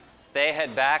they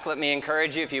head back, let me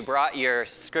encourage you, if you brought your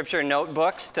scripture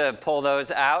notebooks, to pull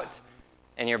those out,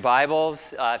 and your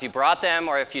Bibles. If you brought them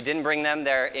or if you didn't bring them,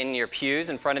 they're in your pews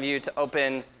in front of you, to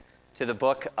open to the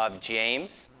book of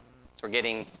James. So we're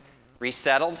getting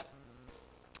resettled.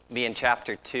 Be in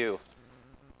chapter 2.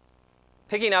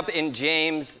 Picking up in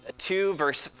James 2,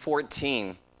 verse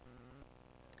 14.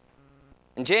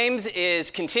 And James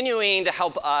is continuing to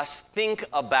help us think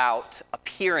about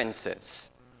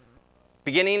appearances.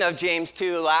 Beginning of James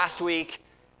 2 last week,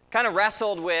 kind of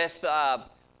wrestled with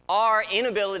our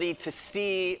inability to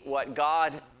see what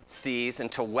God sees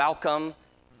and to welcome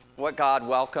what God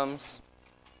welcomes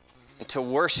and to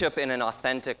worship in an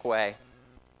authentic way.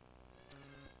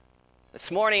 This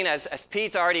morning, as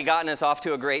Pete's already gotten us off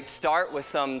to a great start with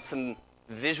some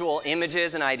visual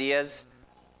images and ideas,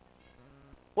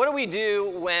 what do we do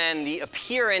when the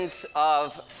appearance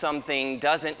of something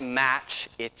doesn't match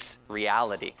its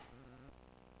reality?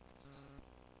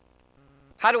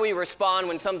 How do we respond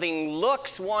when something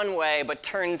looks one way but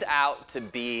turns out to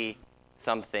be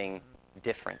something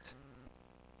different?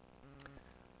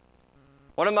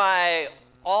 One of my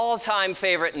all-time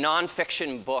favorite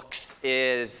nonfiction books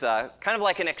is kind of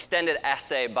like an extended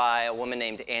essay by a woman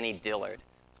named Annie Dillard.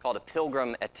 It's called A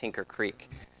Pilgrim at Tinker Creek.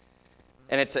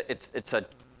 And it's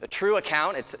a true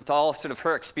account. It's all sort of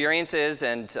her experiences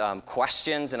and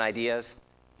questions and ideas.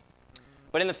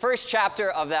 But in the first chapter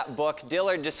of that book,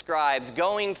 Dillard describes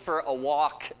going for a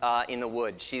walk in the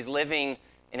woods. She's living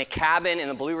in a cabin in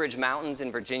the Blue Ridge Mountains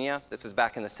in Virginia. This was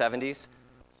back in the 70s.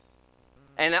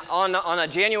 And on a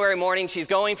January morning, she's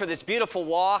going for this beautiful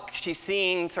walk. She's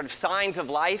seeing sort of signs of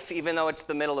life, even though it's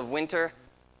the middle of winter.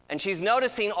 And she's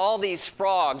noticing all these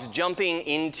frogs jumping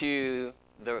into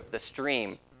the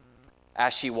stream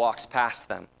as she walks past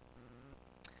them.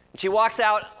 She walks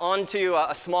out onto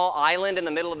a small island in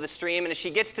the middle of the stream, and as she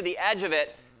gets to the edge of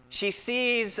it, she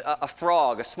sees a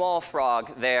frog, a small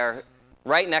frog there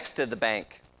right next to the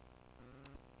bank.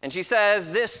 And she says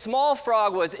this small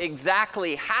frog was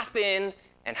exactly half in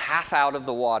and half out of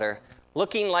the water,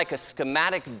 looking like a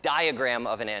schematic diagram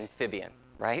of an amphibian,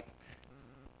 right?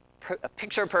 A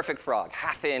picture-perfect frog,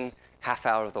 half in, half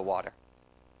out of the water.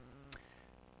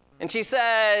 And she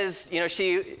says,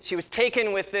 she was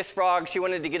taken with this frog. She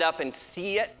wanted to get up and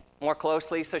see it more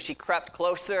closely, so she crept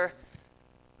closer.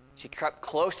 She crept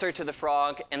closer to the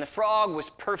frog, and the frog was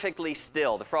perfectly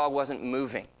still. The frog wasn't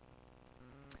moving.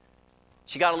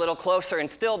 She got a little closer, and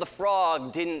still the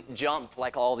frog didn't jump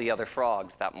like all the other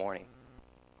frogs that morning.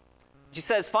 She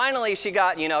says finally she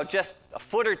got, just a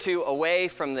foot or two away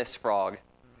from this frog.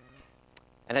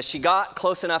 And as she got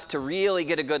close enough to really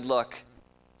get a good look,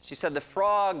 she said the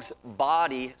frog's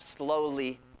body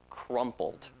slowly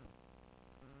crumpled.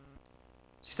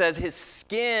 She says his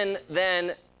skin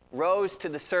then rose to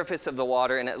the surface of the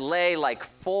water, and it lay like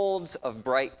folds of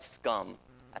bright scum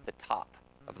at the top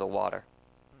of the water.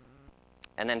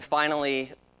 And then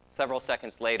finally, several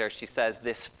seconds later, she says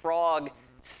this frog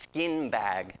skin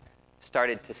bag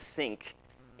started to sink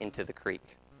into the creek.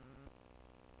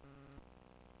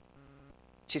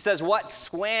 She says what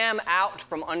swam out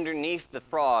from underneath the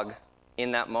frog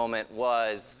in that moment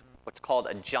was what's called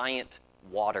a giant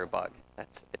water bug.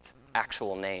 That's its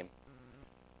actual name.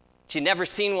 She'd never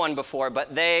seen one before,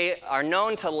 but they are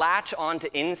known to latch onto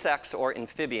insects or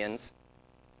amphibians.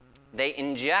 They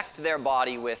inject their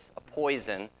body with a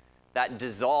poison that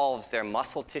dissolves their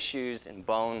muscle tissues and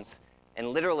bones and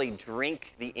literally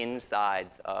drink the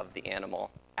insides of the animal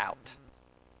out.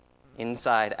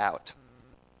 Inside out.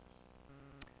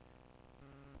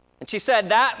 And she said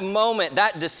that moment,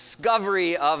 that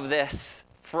discovery of this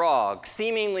frog,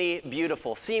 seemingly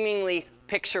beautiful, seemingly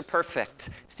picture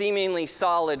perfect, seemingly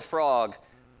solid frog,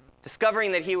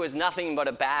 discovering that he was nothing but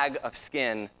a bag of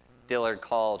skin, Dillard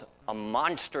called a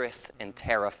monstrous and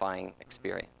terrifying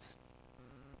experience.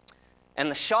 And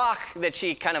the shock that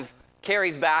she kind of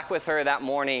carries back with her that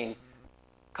morning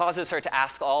causes her to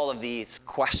ask all of these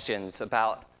questions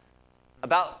about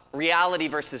reality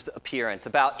versus appearance,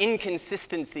 about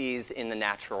inconsistencies in the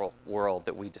natural world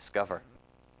that we discover.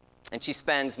 And she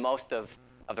spends most of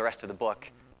the rest of the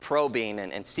book probing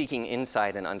and seeking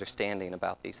insight and understanding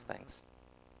about these things.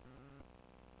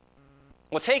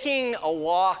 Well, taking a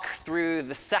walk through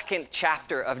the second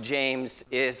chapter of James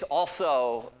is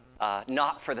also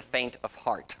not for the faint of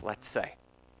heart, let's say.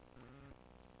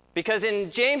 Because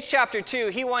in James chapter 2,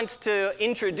 he wants to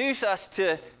introduce us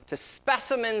to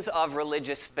specimens of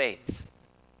religious faith,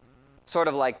 sort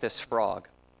of like this frog,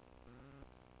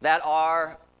 that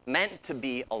are meant to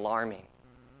be alarming,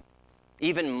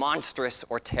 even monstrous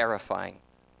or terrifying.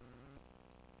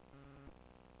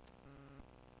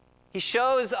 he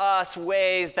shows us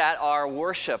ways that our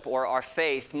worship or our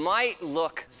faith might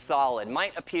look solid,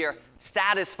 might appear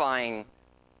satisfying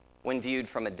when viewed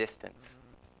from a distance.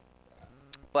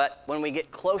 But when we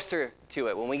get closer to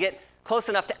it, when we get close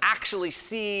enough to actually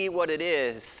see what it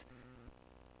is,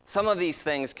 some of these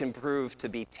things can prove to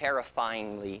be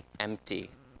terrifyingly empty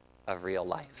of real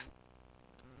life.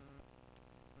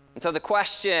 And so the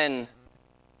question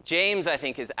James, I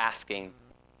think, is asking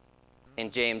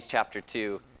in James chapter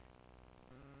 2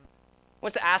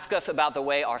 wants to ask us about the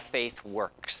way our faith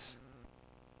works.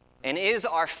 And is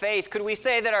our faith, could we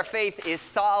say that our faith is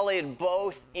solid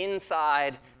both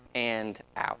inside and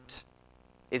out?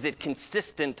 Is it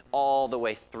consistent all the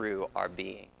way through our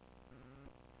being?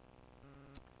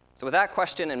 So with that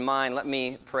question in mind, let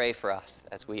me pray for us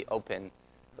as we open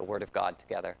the Word of God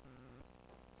together.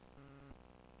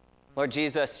 Lord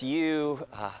Jesus, you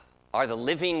are the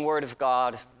living Word of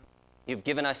God. You've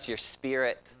given us your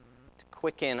Spirit to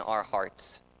quicken our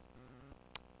hearts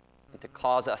and to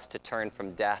cause us to turn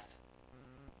from death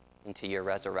into your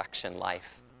resurrection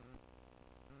life.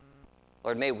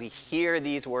 Lord, may we hear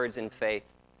these words in faith.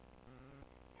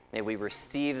 May we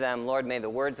receive them. Lord, may the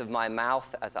words of my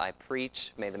mouth as I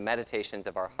preach, may the meditations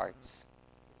of our hearts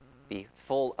be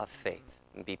full of faith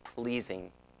and be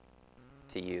pleasing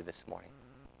to you this morning.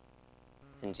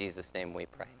 It's in Jesus' name we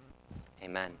pray.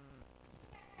 Amen.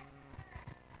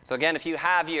 So again, if you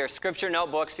have your scripture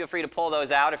notebooks, feel free to pull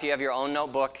those out. If you have your own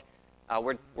notebook,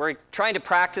 we're trying to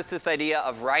practice this idea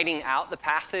of writing out the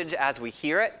passage as we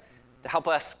hear it to help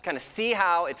us kind of see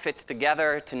how it fits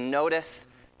together, to notice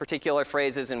particular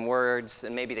phrases and words,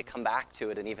 and maybe to come back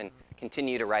to it and even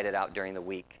continue to write it out during the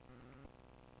week.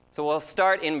 So we'll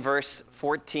start in verse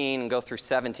 14 and go through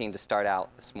 17 to start out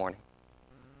this morning.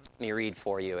 Let me read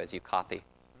for you as you copy.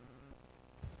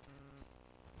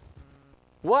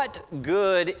 What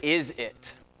good is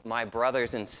it, my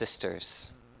brothers and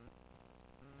sisters,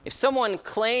 if someone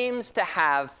claims to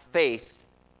have faith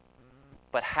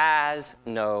but has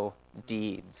no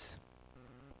deeds?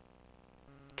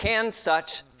 Can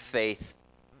such faith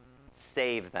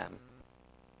save them?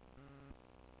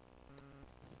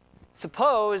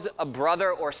 Suppose a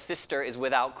brother or sister is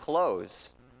without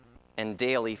clothes and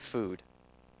daily food.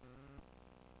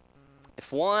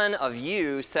 If one of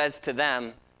you says to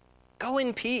them, "Go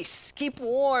in peace, keep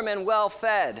warm and well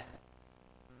fed,"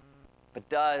 but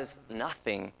does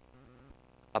nothing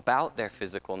about their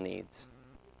physical needs,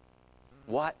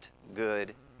 what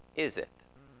good is it?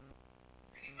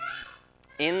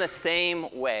 In the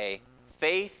same way,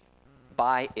 faith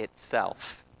by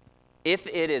itself, if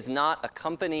it is not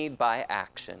accompanied by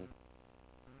action,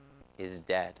 is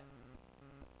dead.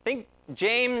 I think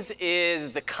James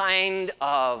is the kind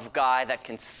of guy that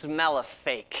can smell a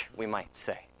fake, we might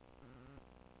say.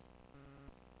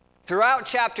 Throughout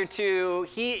chapter 2,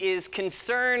 he is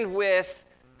concerned with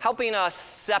helping us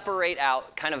separate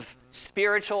out kind of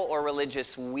spiritual or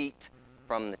religious wheat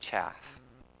from the chaff.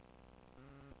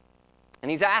 And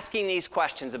he's asking these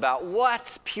questions about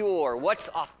what's pure, what's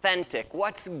authentic,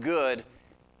 what's good,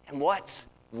 and what's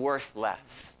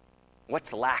worthless,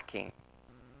 what's lacking,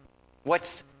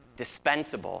 what's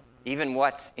dispensable, even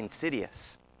what's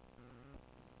insidious.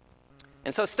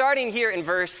 And so starting here in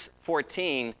verse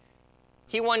 14,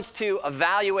 he wants to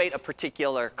evaluate a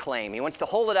particular claim. He wants to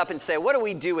hold it up and say, what do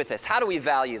we do with this? How do we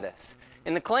value this?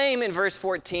 And the claim in verse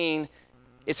 14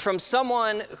 is from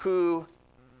someone who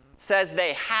says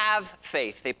they have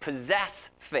faith, they possess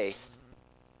faith,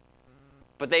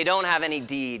 but they don't have any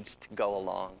deeds to go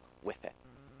along with it.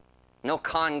 No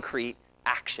concrete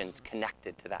actions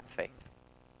connected to that faith.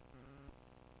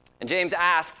 And James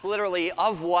asks, literally,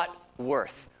 of what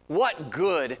worth? What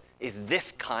good is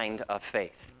this kind of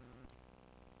faith?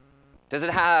 Does it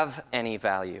have any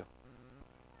value?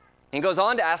 And he goes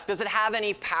on to ask, does it have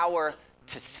any power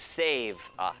to save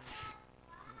us?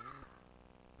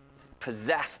 Does it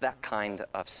possess that kind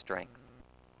of strength?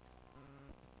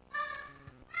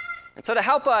 And so to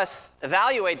help us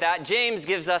evaluate that, James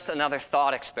gives us another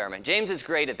thought experiment. James is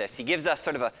great at this. He gives us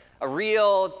sort of a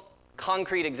real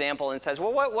concrete example and says,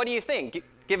 well, what do you think?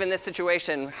 Given this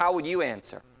situation, how would you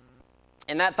answer?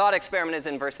 And that thought experiment is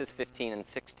in verses 15 and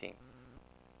 16.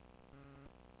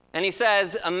 And he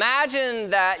says, imagine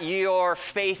that your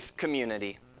faith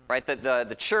community, right,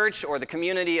 the church or the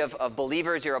community of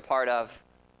believers you're a part of,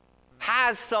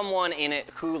 has someone in it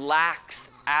who lacks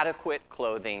adequate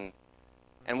clothing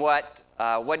and what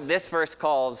this verse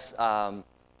calls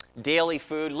daily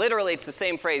food. Literally, it's the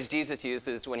same phrase Jesus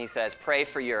uses when he says, pray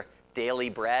for your daily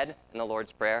bread in the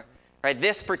Lord's Prayer. Right?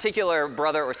 This particular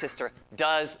brother or sister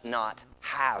does not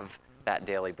have that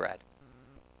daily bread.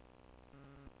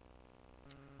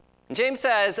 And James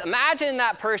says, imagine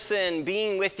that person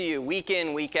being with you week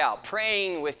in, week out,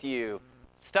 praying with you,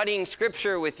 studying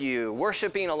scripture with you,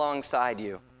 worshiping alongside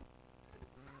you.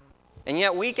 And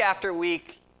yet week after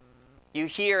week, you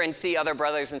hear and see other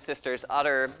brothers and sisters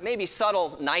utter maybe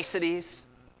subtle niceties.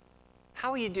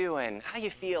 How are you doing? How you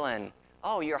feeling?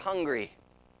 Oh, you're hungry.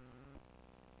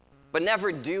 But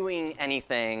never doing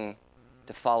anything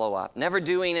to follow up. Never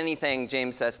doing anything,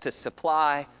 James says, to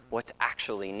supply what's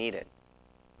actually needed.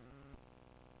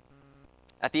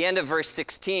 At the end of verse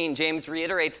 16, James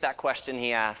reiterates that question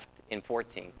he asked in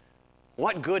 14.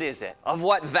 What good is it? Of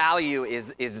what value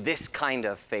is this kind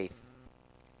of faith?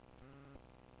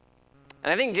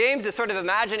 And I think James is sort of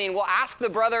imagining, well, ask the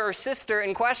brother or sister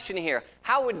in question here.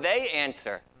 How would they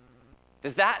answer?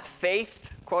 Does that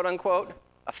faith, quote unquote,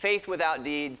 a faith without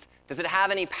deeds, does it have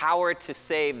any power to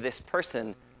save this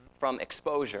person from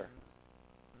exposure?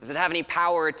 Does it have any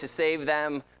power to save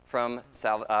them from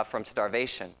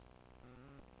starvation?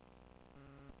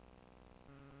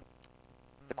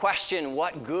 The question,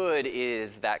 what good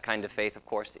is that kind of faith, of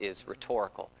course, is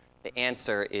rhetorical. The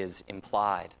answer is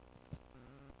implied.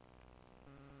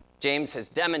 James has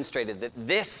demonstrated that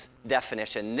this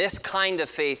definition, this kind of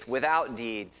faith without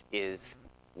deeds, is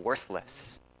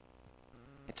worthless.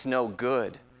 It's no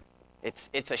good. It's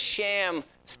a sham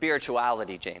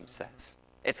spirituality, James says.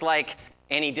 It's like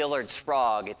Annie Dillard's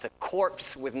frog. It's a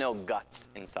corpse with no guts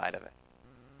inside of it.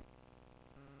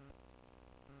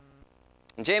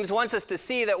 And James wants us to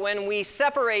see that when we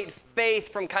separate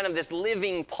faith from kind of this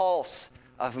living pulse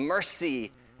of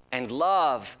mercy and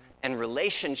love and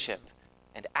relationship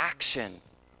and action,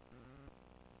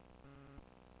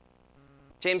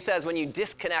 James says when you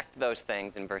disconnect those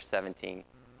things in verse 17,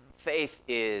 faith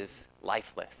is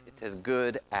lifeless. It's as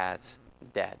good as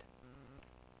dead.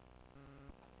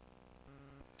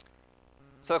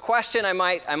 So a question I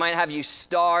might have you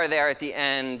star there at the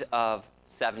end of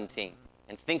 17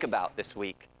 and think about this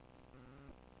week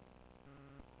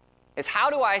is, how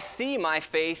do I see my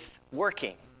faith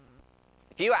working?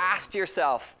 If you asked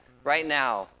yourself right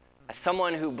now, as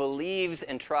someone who believes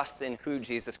and trusts in who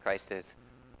Jesus Christ is,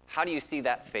 how do you see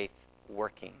that faith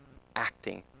working,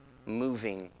 acting,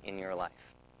 moving in your life?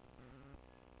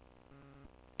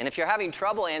 And if you're having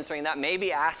trouble answering that,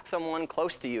 maybe ask someone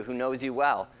close to you who knows you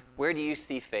well. Where do you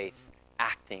see faith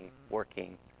acting,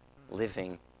 working,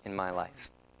 living in my life?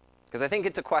 Because I think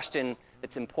it's a question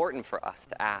that's important for us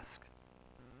to ask.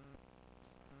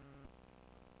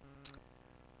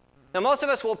 Now, most of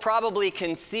us will probably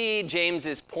concede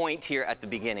James's point here at the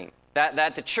beginning,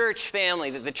 that the church family,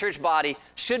 that the church body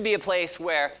should be a place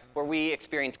where we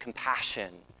experience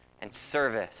compassion and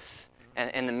service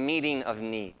and the meeting of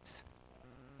needs.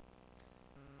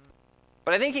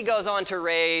 But I think he goes on to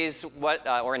raise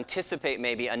or anticipate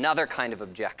maybe another kind of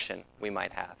objection we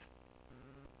might have.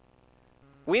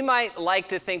 We might like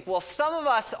to think, well, some of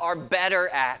us are better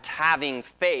at having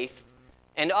faith,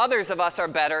 and others of us are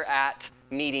better at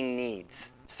meeting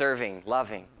needs, serving,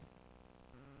 loving,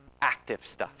 active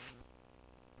stuff.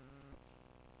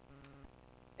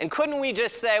 And couldn't we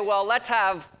just say, well, let's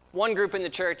have one group in the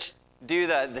church do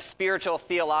the spiritual,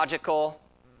 theological,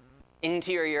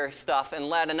 interior stuff, and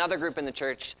let another group in the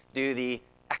church do the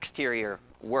exterior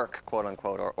work, quote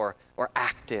unquote, or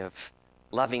active,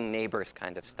 loving neighbors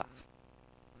kind of stuff?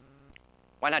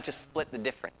 Why not just split the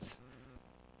difference?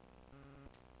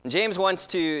 James wants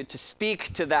to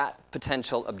speak to that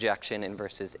potential objection in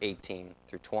verses 18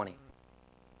 through 20.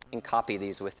 And copy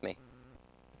these with me.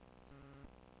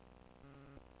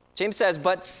 James says,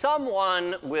 but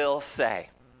someone will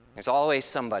say, there's always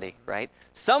somebody, right?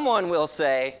 Someone will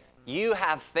say, you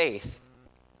have faith,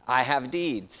 I have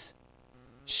deeds.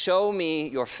 Show me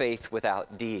your faith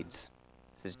without deeds.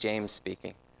 This is James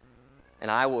speaking.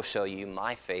 And I will show you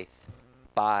my faith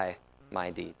by my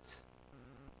deeds.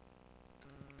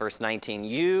 Verse 19,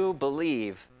 you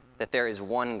believe that there is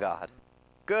one God.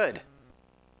 Good.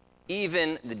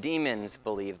 Even the demons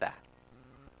believe that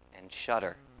and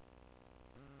shudder.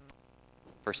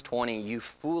 Verse 20, you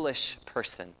foolish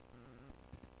person.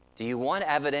 Do you want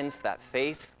evidence that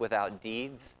faith without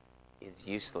deeds is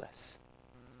useless?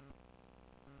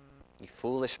 You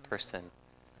foolish person.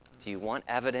 Do you want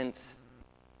evidence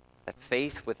that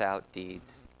faith without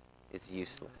deeds is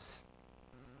useless?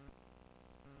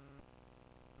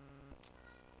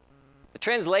 The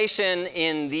translation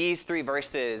in these three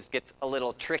verses gets a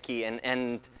little tricky, and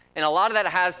a lot of that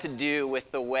has to do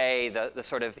with the way the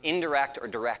sort of indirect or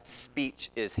direct speech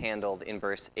is handled in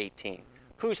verse 18.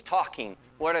 Who's talking?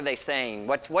 What are they saying?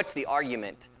 What's the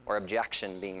argument or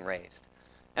objection being raised?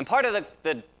 And part of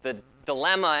the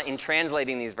dilemma in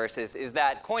translating these verses is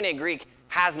that Koine Greek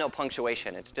has no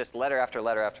punctuation. It's just letter after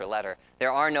letter after letter.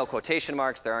 There are no quotation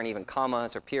marks. There aren't even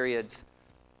commas or periods.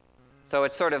 So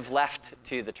it's sort of left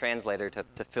to the translator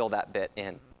to fill that bit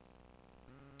in.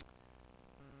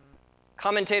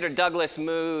 Commentator Douglas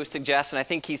Moo suggests, and I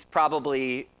think he's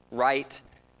probably right,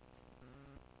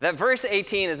 that verse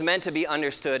 18 is meant to be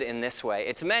understood in this way.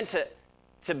 It's meant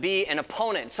to be an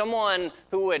opponent, someone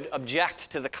who would object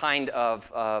to the kind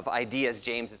of ideas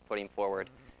James is putting forward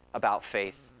about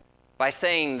faith by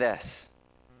saying this.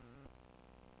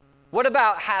 What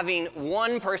about having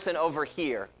one person over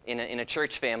here in a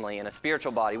church family, in a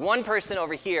spiritual body, one person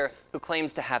over here who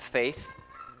claims to have faith,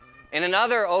 and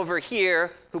another over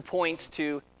here who points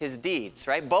to his deeds,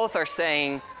 right? Both are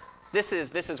saying, this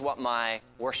is what my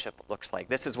worship looks like.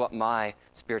 This is what my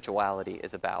spirituality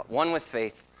is about. One with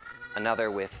faith, another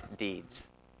with deeds.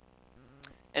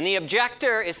 And the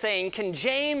objector is saying, can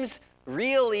James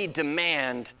really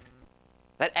demand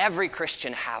that every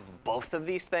Christian have both of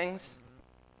these things?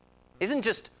 Isn't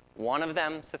just one of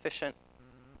them sufficient?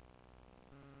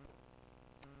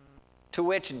 To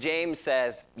which James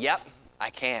says, yep, I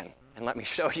can, and let me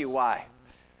show you why.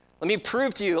 Let me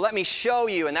prove to you, let me show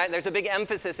you, and there's a big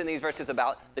emphasis in these verses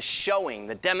about the showing,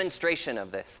 the demonstration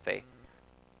of this faith.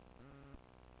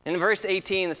 In verse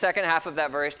 18, the second half of that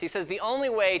verse, he says the only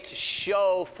way to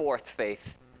show forth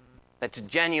faith that's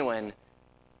genuine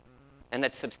and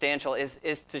that's substantial is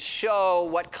to show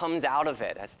what comes out of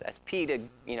it, as Pete had,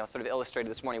 sort of illustrated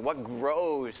this morning, what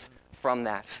grows from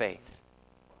that faith.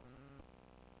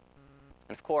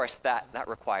 And of course, that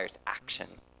requires action.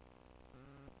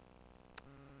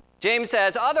 James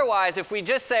says, otherwise, if we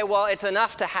just say, well, it's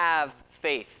enough to have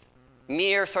faith,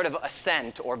 mere sort of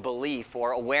assent or belief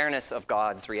or awareness of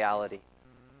God's reality.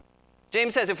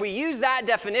 James says, if we use that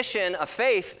definition of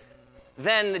faith,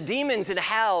 then the demons in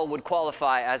hell would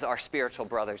qualify as our spiritual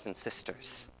brothers and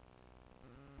sisters.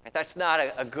 That's not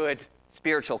a good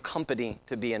spiritual company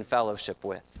to be in fellowship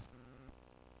with.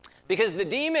 Because the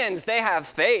demons, they have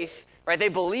faith, right? They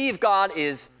believe God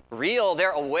is real.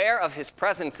 They're aware of his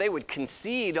presence. They would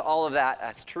concede all of that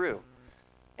as true.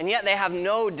 And yet they have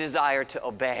no desire to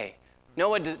obey,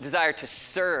 no desire to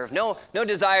serve, no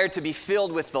desire to be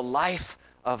filled with the life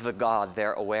of the God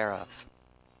they're aware of.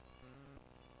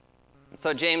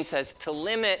 So James says to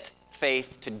limit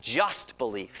faith to just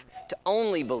belief, to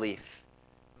only belief,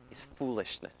 is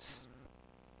foolishness.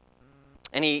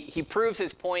 And he proves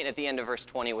his point at the end of verse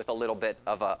 20 with a little bit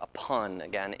of a pun,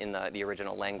 again, in the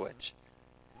original language.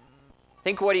 I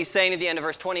think what he's saying at the end of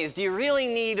verse 20 is, do you really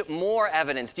need more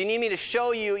evidence? Do you need me to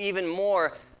show you even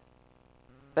more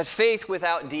that faith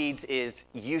without deeds is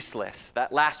useless?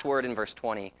 That last word in verse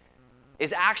 20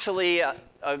 is actually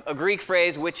a Greek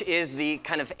phrase which is the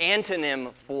kind of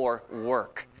antonym for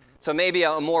work. So maybe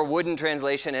a more wooden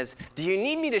translation is, do you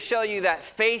need me to show you that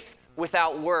faith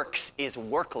without works is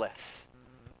workless?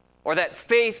 Or that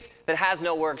faith that has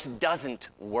no works doesn't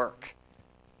work,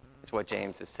 is what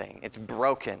James is saying. It's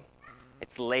broken.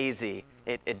 It's lazy.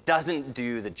 It doesn't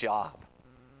do the job.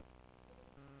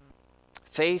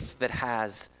 Faith that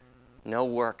has no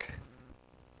work,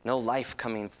 no life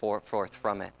coming forth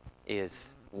from it,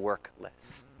 is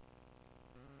workless.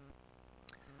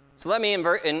 So let me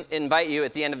invite you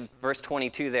at the end of verse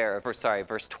 22 there,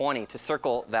 verse 20, to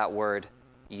circle that word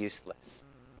useless.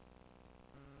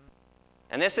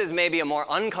 And this is maybe a more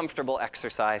uncomfortable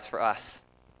exercise for us.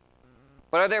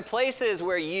 But are there places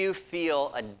where you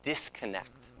feel a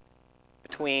disconnect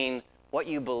between what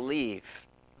you believe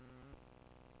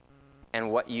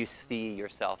and what you see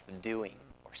yourself doing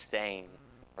or saying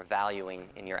or valuing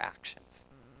in your actions?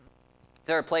 Is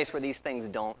there a place where these things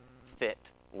don't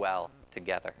fit well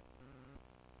together?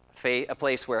 A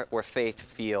place where faith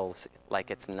feels like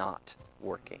it's not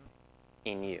working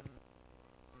in you?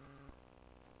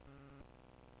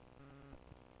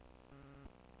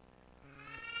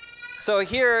 So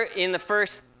here in the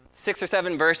first 6 or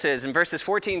 7 verses, in verses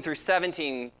 14 through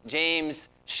 17, James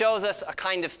shows us a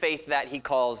kind of faith that he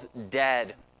calls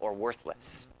dead or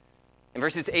worthless. In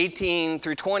verses 18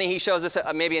 through 20, he shows us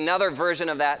maybe another version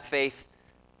of that faith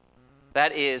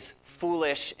that is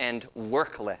foolish and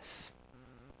workless.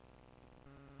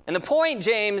 And the point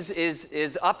James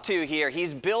is up to here,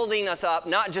 he's building us up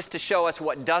not just to show us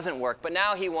what doesn't work, but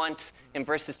now he wants, in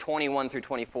verses 21 through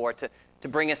 24, to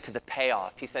bring us to the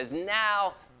payoff. He says,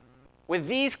 now, with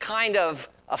these kind of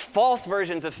false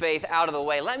versions of faith out of the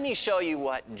way, let me show you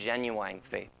what genuine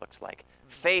faith looks like.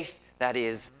 Faith that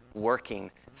is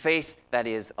working. Faith that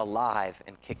is alive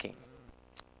and kicking.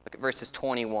 Look at verses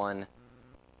 21,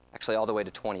 actually all the way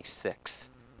to 26.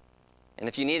 And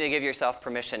if you need to give yourself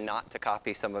permission not to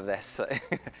copy some of this,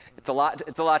 it's a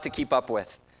lot to keep up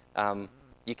with.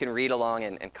 You can read along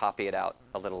and copy it out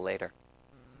a little later.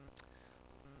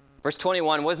 Verse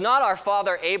 21, was not our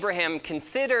father Abraham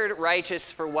considered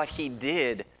righteous for what he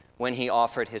did when he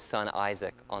offered his son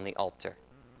Isaac on the altar?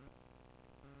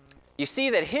 You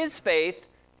see that his faith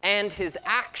and his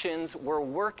actions were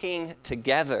working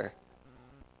together.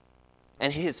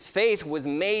 And his faith was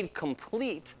made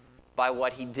complete by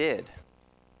what he did.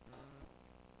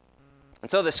 And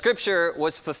so the scripture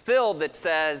was fulfilled that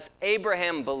says,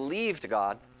 Abraham believed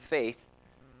God, faith,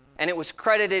 and it was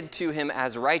credited to him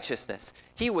as righteousness.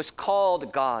 He was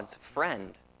called God's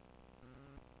friend.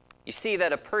 You see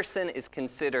that a person is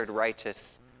considered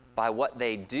righteous by what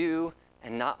they do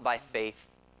and not by faith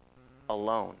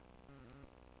alone.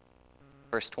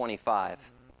 Verse 25,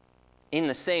 in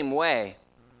the same way,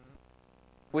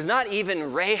 was not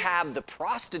even Rahab the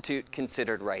prostitute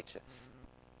considered righteous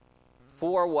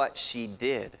for what she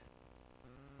did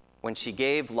when she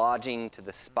gave lodging to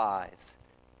the spies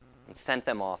and sent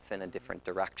them off in a different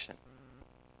direction?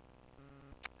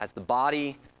 As the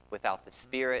body without the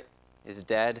spirit is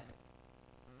dead,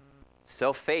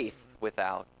 so faith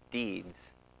without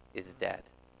deeds is dead.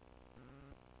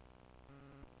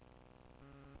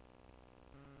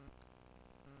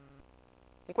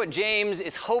 I think what James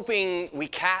is hoping we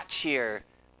catch here,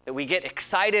 that we get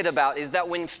excited about, is that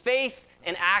when faith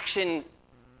and action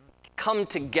come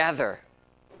together,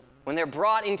 when they're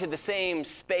brought into the same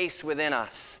space within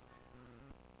us,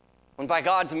 when by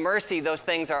God's mercy those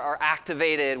things are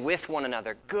activated with one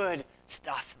another, good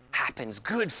stuff happens.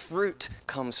 Good fruit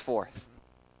comes forth.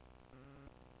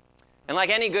 And like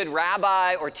any good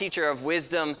rabbi or teacher of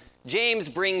wisdom, James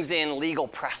brings in legal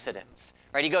precedents.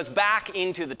 Right? He goes back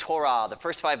into the Torah, the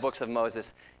first 5 books of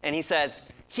Moses, and he says,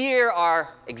 here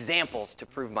are examples to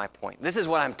prove my point. This is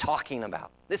what I'm talking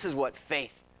about. This is what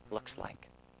faith looks like.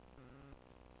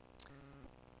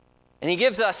 And he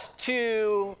gives us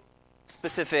 2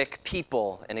 specific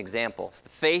people and examples, the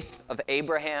faith of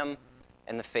Abraham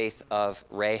and the faith of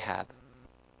Rahab,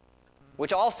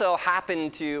 which also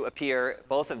happen to appear,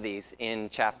 both of these, in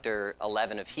chapter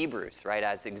 11 of Hebrews, right,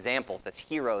 as examples, as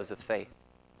heroes of faith.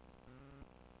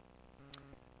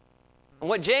 And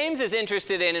what James is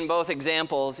interested in both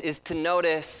examples is to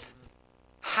notice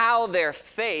how their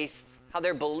faith, how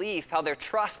their belief, how their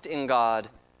trust in God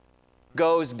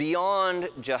goes beyond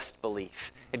just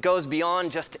belief. It goes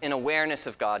beyond just an awareness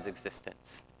of God's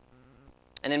existence.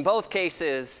 And in both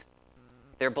cases,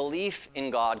 their belief in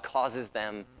God causes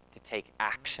them to take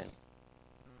action.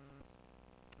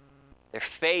 Their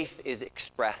faith is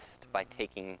expressed by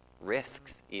taking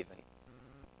risks, even.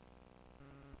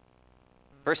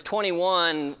 Verse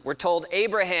 21, we're told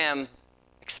Abraham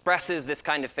expresses this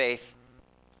kind of faith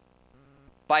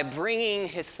by bringing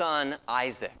his son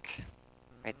Isaac,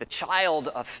 right, the child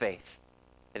of faith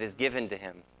that is given to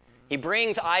him. He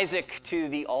brings Isaac to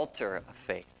the altar of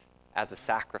faith as a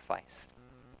sacrifice.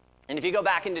 And if you go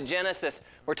back into Genesis,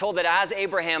 we're told that as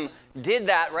Abraham did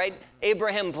that, right,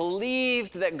 Abraham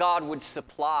believed that God would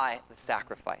supply the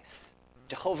sacrifice.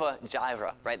 Jehovah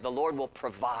Jireh, right, the Lord will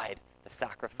provide the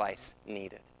sacrifice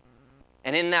needed.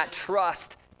 And in that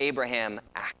trust, Abraham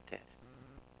acted.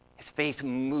 His faith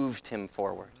moved him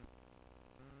forward.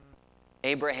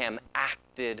 Abraham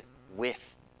acted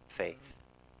with faith.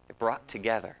 It brought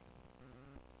together.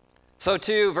 So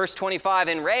too, verse 25,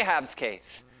 in Rahab's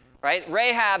case, right?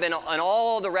 Rahab and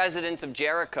all the residents of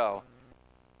Jericho,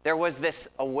 there was this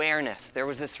awareness, there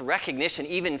was this recognition,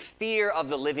 even fear of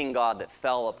the living God that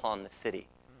fell upon the city,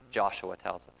 Joshua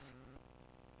tells us.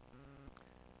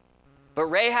 But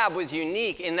Rahab was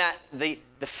unique in that the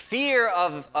fear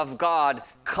of God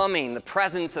coming, the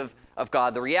presence of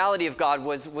God, the reality of God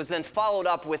was then followed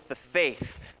up with the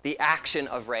faith, the action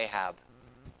of Rahab,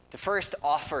 to first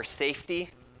offer safety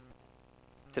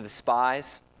to the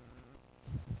spies,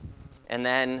 and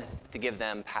then to give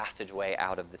them passageway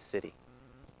out of the city.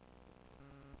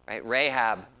 Right?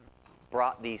 Rahab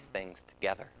brought these things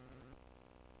together.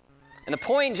 And the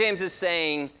point James is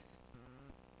saying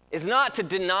is not to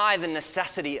deny the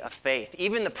necessity of faith,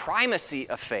 even the primacy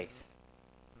of faith,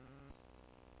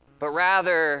 but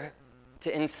rather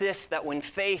to insist that when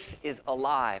faith is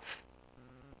alive,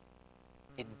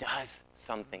 it does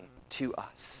something to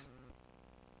us.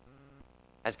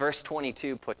 As verse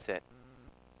 22 puts it,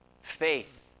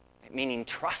 faith, meaning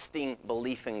trusting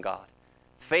belief in God,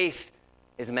 faith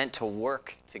is meant to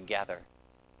work together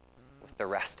with the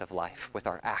rest of life, with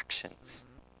our actions.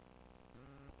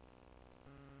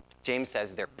 James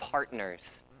says they're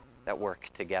partners that work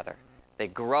together. They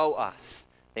grow us.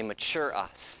 They mature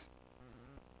us.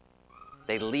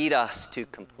 They lead us to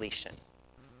completion.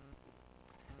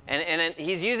 And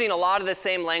he's using a lot of the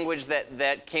same language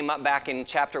that came up back in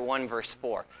chapter 1, verse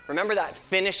 4. Remember that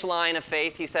finish line of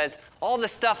faith? He says, all the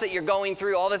stuff that you're going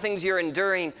through, all the things you're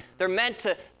enduring, they're meant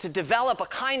to develop a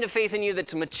kind of faith in you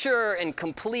that's mature and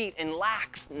complete and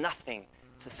lacks nothing.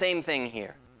 It's the same thing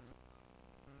here.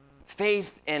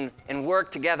 Faith and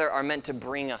work together are meant to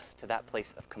bring us to that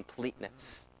place of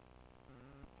completeness,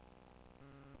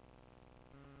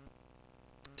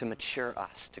 to mature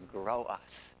us, to grow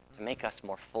us, to make us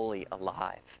more fully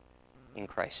alive in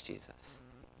Christ Jesus.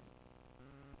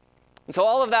 And so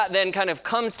all of that then kind of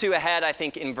comes to a head, I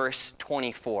think, in verse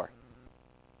 24,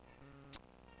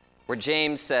 where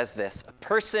James says this: a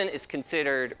person is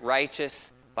considered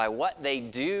righteous by what they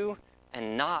do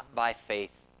and not by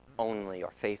faith only,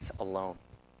 or faith alone.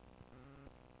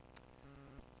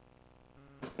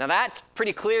 Now that's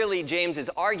pretty clearly James's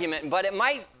argument, but it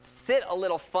might sit a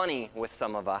little funny with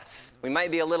some of us. We might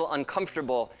be a little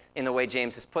uncomfortable in the way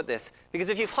James has put this, because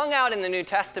if you've hung out in the New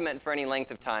Testament for any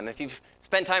length of time, if you've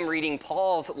spent time reading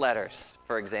Paul's letters,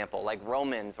 for example, like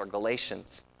Romans or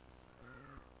Galatians,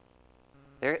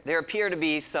 there appear to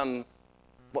be some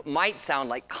what might sound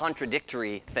like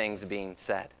contradictory things being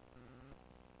said.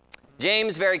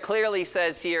 James very clearly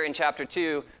says here in chapter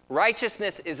 2,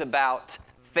 righteousness is about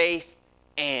faith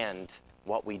and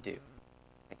what we do.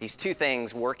 These two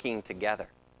things working together.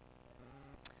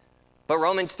 But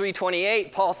Romans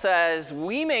 3:28, Paul says,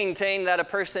 we maintain that a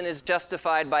person is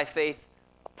justified by faith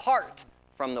apart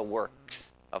from the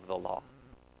works of the law.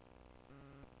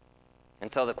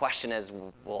 And so the question is,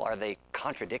 well, are they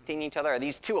contradicting each other? Are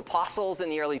these two apostles in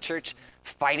the early church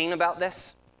fighting about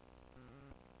this?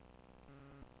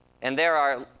 And there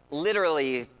are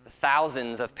literally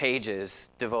thousands of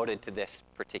pages devoted to this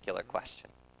particular question,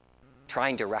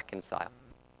 trying to reconcile.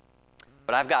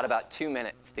 But I've got about 2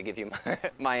 minutes to give you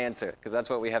my answer, because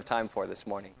that's what we have time for this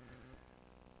morning.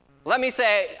 Let me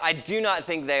say, I do not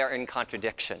think they are in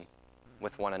contradiction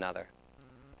with one another.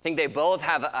 I think they both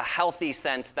have a healthy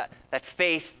sense that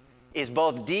faith is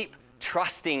both deep,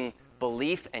 trusting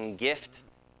belief and gift,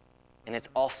 and it's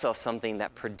also something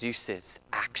that produces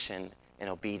action and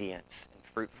obedience and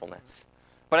fruitfulness.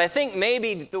 But I think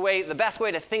maybe the best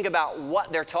way to think about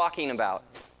what they're talking about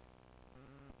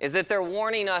is that they're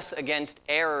warning us against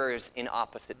errors in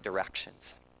opposite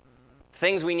directions.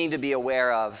 Things we need to be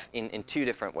aware of in two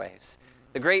different ways.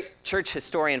 The great church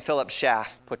historian Philip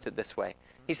Schaff puts it this way.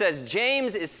 He says,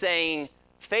 James is saying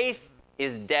faith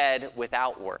is dead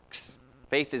without works.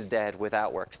 Faith is dead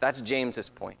without works. That's James's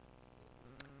point.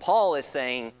 Paul is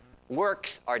saying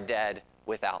works are dead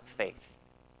without faith.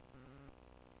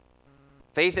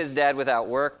 Faith is dead without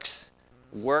works.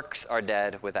 Works are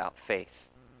dead without faith.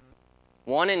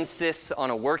 One insists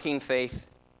on a working faith,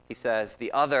 he says,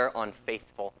 the other on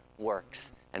faithful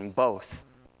works, and both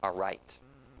are right.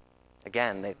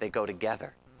 Again, they go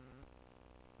together.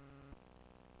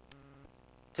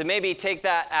 To maybe take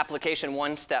that application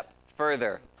one step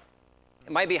further,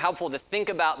 it might be helpful to think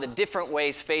about the different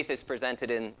ways faith is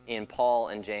presented in Paul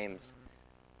and James.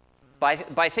 By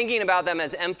thinking about them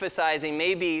as emphasizing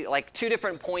maybe like two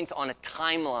different points on a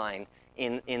timeline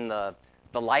in the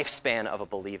lifespan of a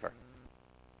believer.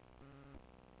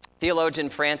 Theologian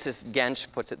Frances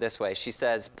Gensch puts it this way. She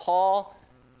says,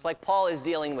 it's like Paul is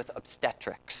dealing with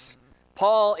obstetrics.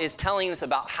 Paul is telling us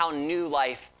about how new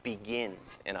life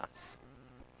begins in us.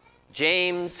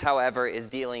 James, however, is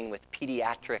dealing with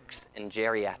pediatrics and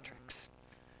geriatrics.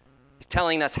 He's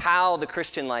telling us how the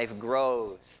Christian life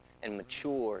grows and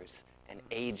matures and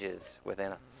ages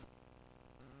within us.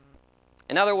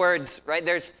 In other words, right,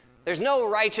 there's no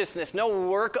righteousness, no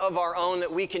work of our own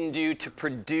that we can do to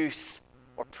produce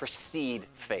or precede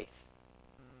faith.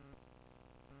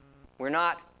 We're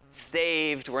not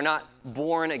saved, we're not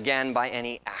born again by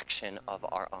any action of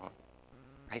our own.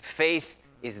 Right? Faith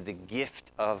is the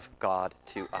gift of God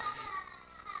to us.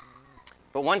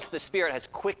 But once the Spirit has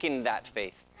quickened that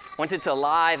faith, once it's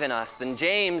alive in us, then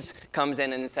James comes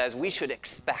in and says we should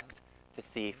expect to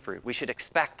see fruit. We should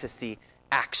expect to see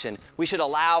action. We should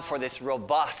allow for this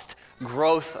robust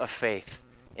growth of faith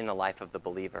in the life of the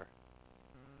believer.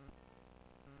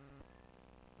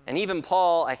 And even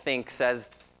Paul, I think, says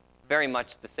very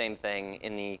much the same thing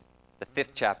in the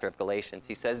 5th chapter of Galatians.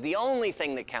 He says, the only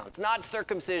thing that counts, not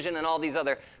circumcision and all these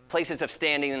other places of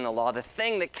standing in the law, the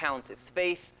thing that counts is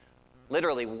faith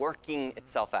literally working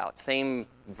itself out. Same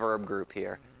verb group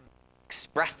here.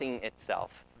 Expressing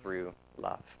itself through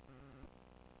love.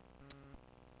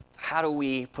 So how do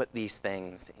we put these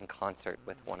things in concert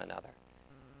with one another?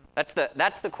 That's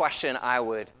the question I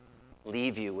would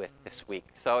leave you with this week.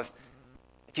 So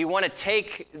if you want to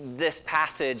take this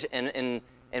passage and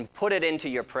and put it into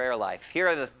your prayer life, here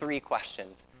are the 3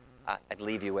 questions I'd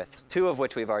leave you with, 2 of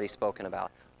which we've already spoken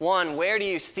about. 1, where do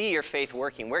you see your faith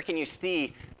working? Where can you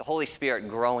see the Holy Spirit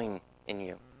growing in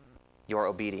you, your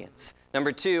obedience?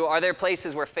 Number 2, are there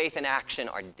places where faith and action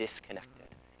are disconnected?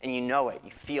 And you know it,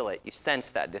 you feel it, you sense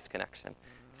that disconnection.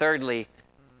 Thirdly,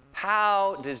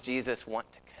 how does Jesus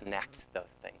want to connect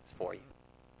those things for you?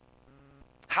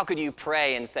 How could you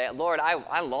pray and say, Lord,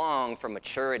 I long for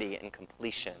maturity and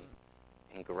completion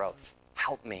and growth.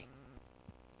 Help me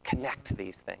connect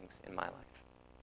these things in my life.